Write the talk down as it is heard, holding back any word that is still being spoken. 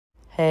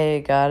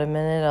Hey, got a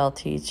minute? I'll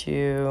teach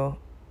you.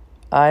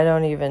 I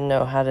don't even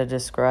know how to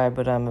describe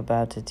what I'm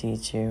about to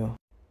teach you.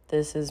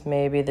 This is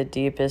maybe the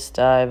deepest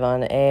dive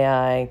on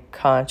AI,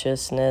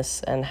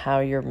 consciousness, and how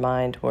your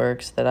mind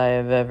works that I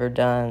have ever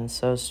done,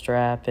 so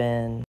strap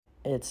in.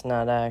 It's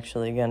not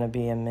actually gonna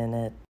be a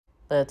minute.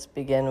 Let's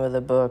begin with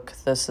a book,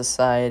 The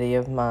Society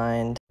of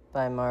Mind,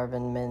 by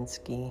Marvin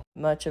Minsky.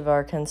 Much of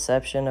our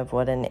conception of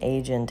what an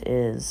agent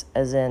is,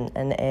 as in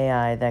an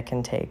AI that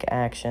can take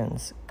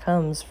actions,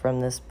 comes from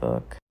this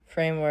book.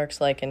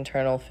 Frameworks like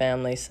internal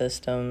family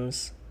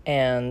systems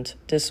and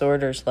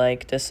disorders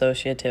like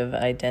dissociative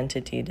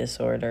identity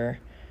disorder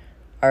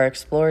are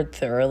explored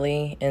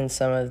thoroughly in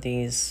some of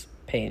these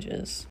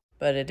pages.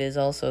 But it is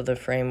also the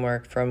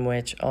framework from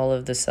which all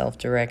of the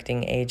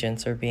self-directing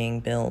agents are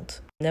being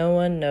built. No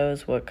one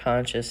knows what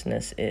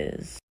consciousness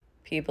is.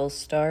 People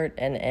start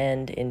and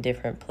end in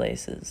different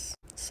places.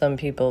 Some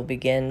people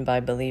begin by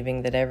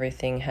believing that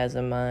everything has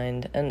a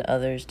mind, and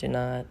others do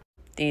not.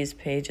 These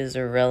pages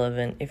are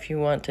relevant if you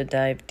want to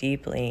dive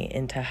deeply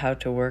into how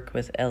to work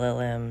with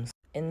LLMs.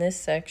 In this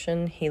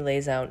section, he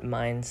lays out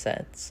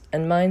mindsets,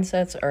 and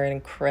mindsets are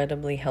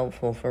incredibly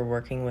helpful for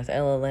working with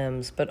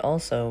LLMs, but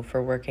also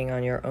for working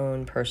on your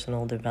own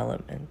personal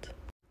development.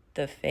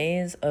 The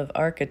phase of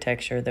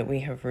architecture that we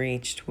have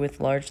reached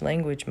with large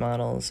language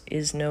models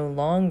is no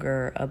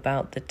longer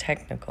about the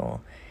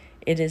technical.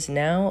 It is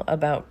now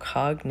about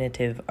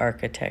cognitive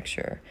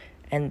architecture,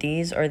 and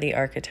these are the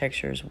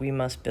architectures we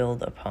must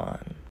build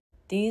upon.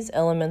 These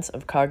elements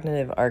of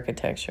cognitive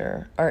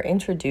architecture are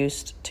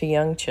introduced to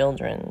young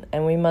children,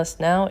 and we must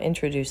now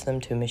introduce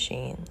them to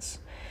machines.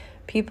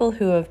 People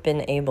who have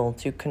been able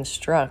to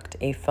construct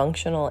a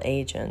functional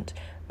agent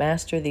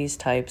master these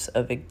types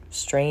of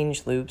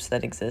strange loops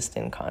that exist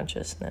in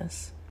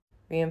consciousness.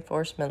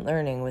 Reinforcement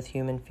learning with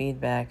human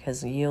feedback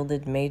has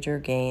yielded major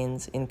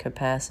gains in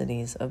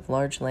capacities of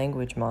large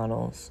language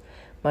models,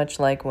 much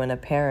like when a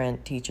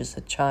parent teaches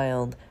a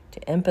child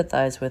to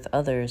empathize with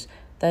others,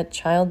 that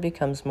child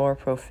becomes more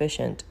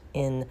proficient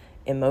in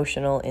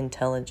emotional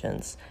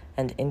intelligence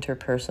and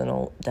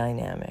interpersonal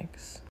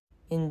dynamics.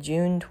 In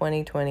June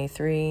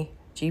 2023,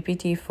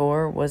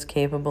 GPT-4 was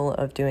capable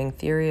of doing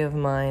theory of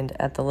mind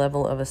at the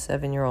level of a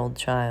 7-year-old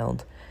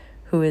child,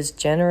 who is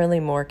generally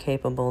more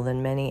capable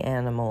than many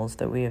animals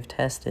that we have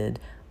tested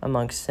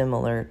amongst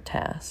similar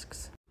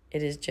tasks.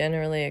 It is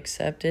generally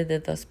accepted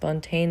that the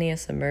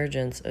spontaneous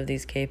emergence of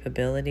these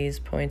capabilities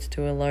points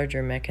to a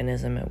larger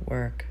mechanism at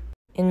work.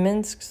 In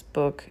Minsky's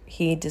book,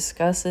 he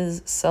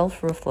discusses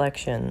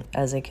self-reflection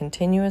as a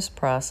continuous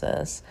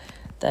process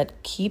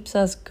that keeps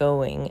us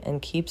going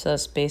and keeps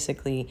us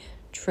basically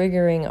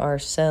triggering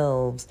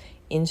ourselves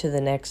into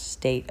the next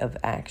state of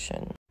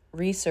action.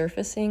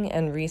 Resurfacing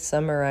and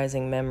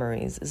resummarizing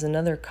memories is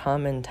another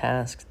common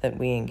task that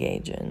we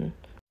engage in.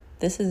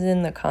 This is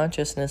in the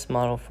consciousness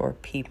model for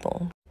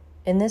people.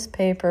 In this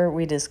paper,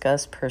 we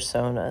discuss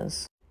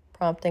personas.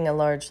 Prompting a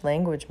large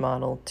language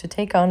model to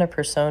take on a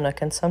persona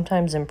can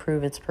sometimes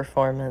improve its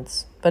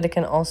performance, but it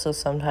can also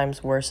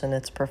sometimes worsen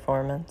its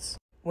performance.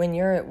 When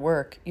you're at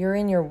work, you're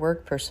in your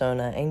work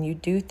persona and you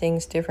do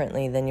things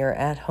differently than your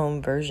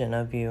at-home version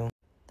of you.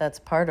 That's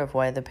part of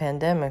why the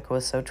pandemic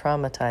was so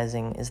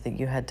traumatizing, is that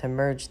you had to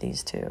merge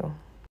these two.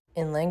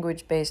 In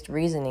language-based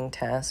reasoning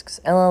tasks,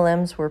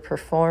 LLMs were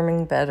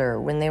performing better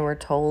when they were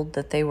told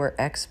that they were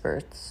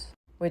experts.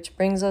 Which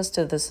brings us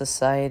to the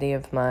Society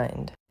of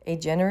Mind. A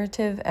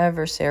generative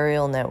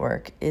adversarial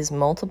network is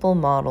multiple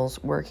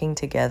models working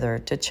together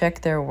to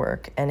check their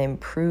work and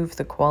improve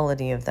the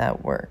quality of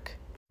that work.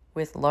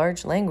 With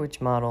large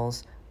language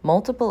models,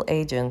 multiple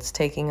agents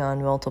taking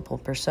on multiple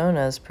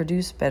personas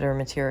produce better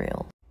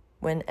material.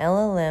 When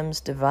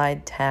LLMs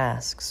divide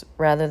tasks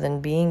rather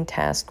than being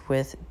tasked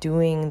with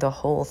doing the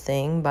whole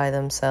thing by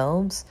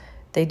themselves,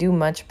 they do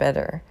much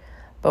better.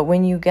 But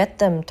when you get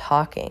them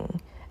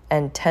talking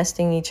and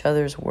testing each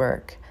other's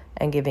work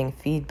and giving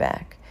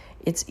feedback,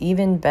 it's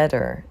even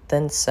better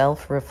than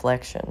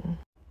self-reflection.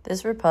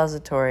 This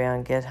repository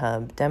on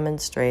GitHub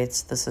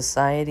demonstrates the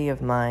Society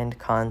of Mind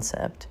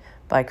concept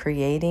by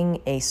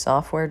creating a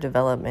software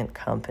development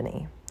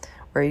company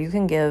where you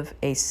can give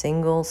a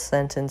single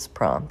sentence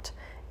prompt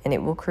and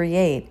it will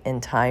create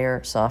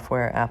entire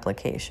software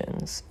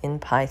applications in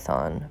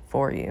Python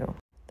for you.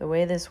 The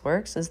way this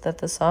works is that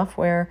the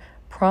software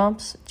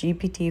prompts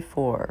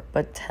GPT-4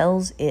 but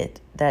tells it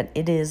that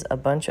it is a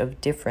bunch of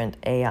different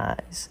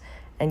AIs.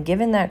 And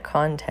given that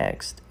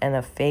context and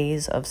a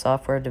phase of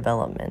software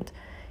development,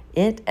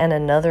 it and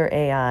another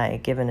AI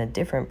given a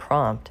different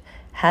prompt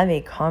have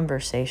a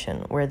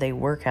conversation where they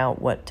work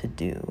out what to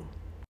do.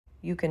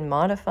 You can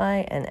modify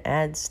and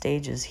add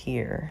stages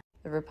here.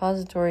 The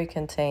repository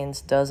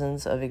contains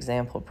dozens of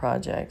example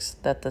projects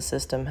that the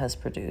system has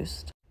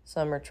produced.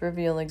 Some are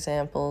trivial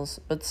examples,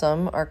 but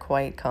some are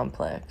quite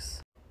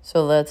complex.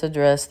 So let's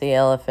address the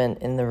elephant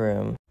in the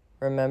room.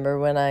 Remember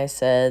when I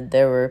said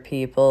there were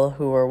people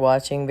who were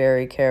watching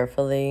very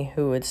carefully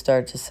who would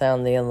start to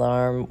sound the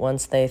alarm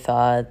once they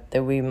thought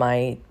that we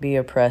might be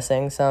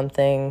oppressing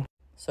something?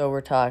 So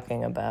we're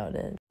talking about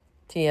it.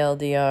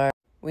 TLDR,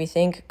 We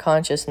think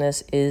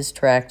consciousness is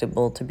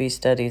tractable to be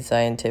studied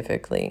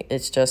scientifically.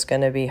 It's just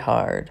going to be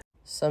hard.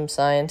 Some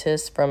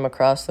scientists from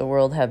across the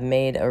world have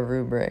made a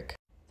rubric.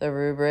 The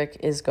rubric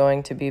is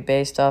going to be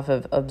based off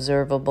of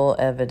observable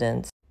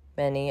evidence.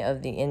 Many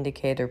of the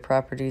indicator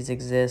properties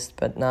exist,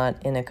 but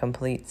not in a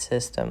complete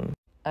system.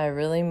 I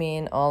really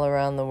mean all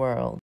around the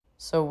world.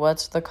 So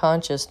what's the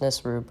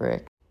consciousness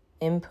rubric?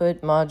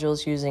 Input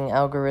modules using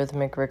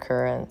algorithmic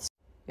recurrence.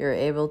 You're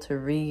able to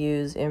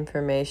reuse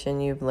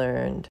information you've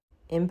learned.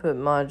 Input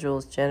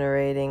modules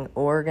generating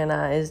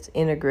organized,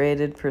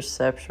 integrated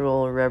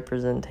perceptual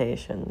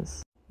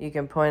representations. You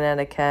can point at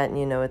a cat and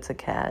you know it's a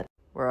cat.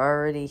 We're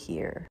already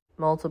here.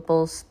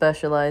 Multiple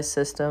specialized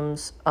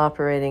systems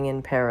operating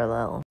in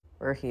parallel.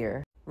 We're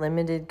here.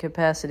 Limited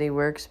capacity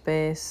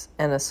workspace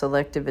and a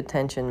selective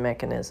attention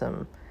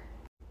mechanism.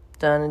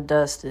 Done and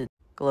dusted.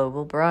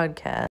 Global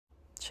broadcast.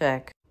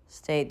 Check.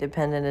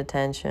 State-dependent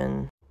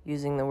attention.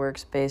 Using the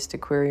workspace to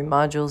query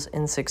modules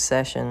in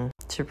succession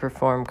to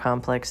perform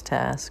complex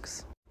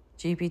tasks.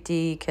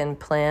 GPT can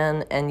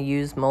plan and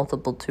use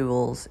multiple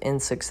tools in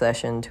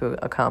succession to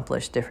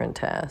accomplish different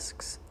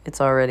tasks. It's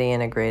already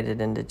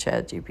integrated into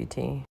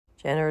ChatGPT.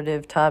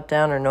 Generative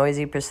top-down or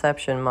noisy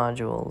perception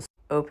modules.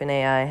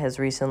 OpenAI has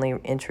recently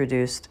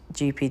introduced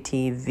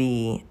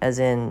GPT-V, as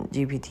in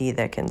GPT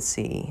that can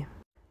see.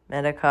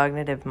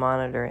 Metacognitive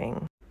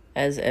monitoring,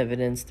 as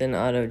evidenced in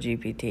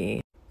AutoGPT.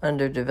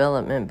 Under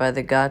development by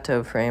the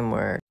Gato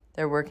framework.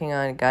 They're working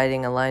on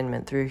guiding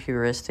alignment through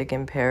heuristic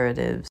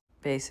imperatives,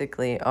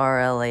 basically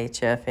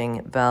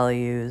RLHFing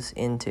values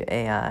into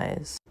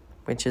AIs,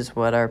 which is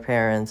what our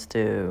parents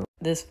do.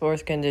 This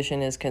fourth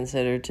condition is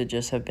considered to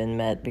just have been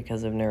met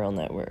because of neural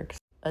networks.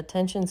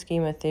 Attention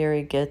schema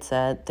theory gets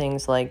at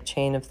things like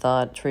chain of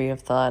thought, tree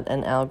of thought,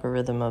 and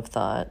algorithm of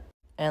thought,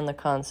 and the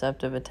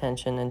concept of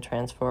attention and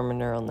transformer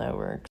neural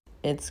networks.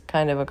 It's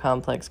kind of a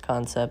complex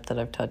concept that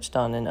I've touched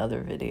on in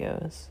other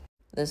videos.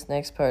 This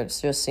next part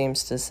just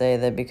seems to say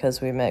that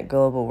because we met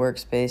global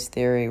workspace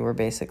theory, we're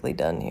basically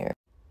done here.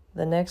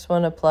 The next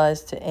one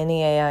applies to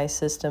any AI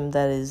system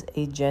that is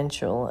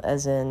agential,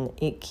 as in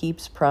it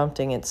keeps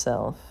prompting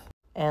itself,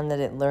 and that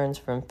it learns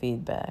from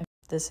feedback.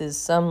 This is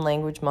some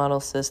language model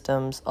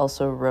systems,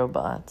 also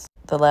robots.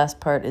 The last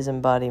part is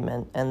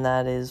embodiment, and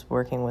that is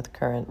working with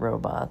current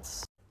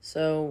robots.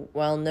 So,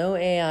 while no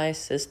AI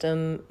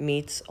system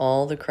meets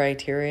all the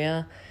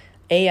criteria,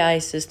 AI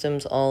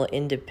systems all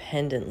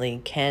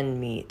independently can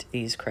meet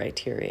these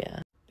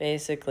criteria.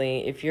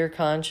 Basically, if you're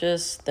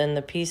conscious, then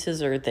the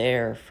pieces are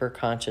there for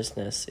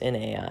consciousness in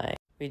AI.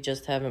 We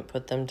just haven't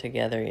put them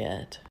together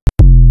yet.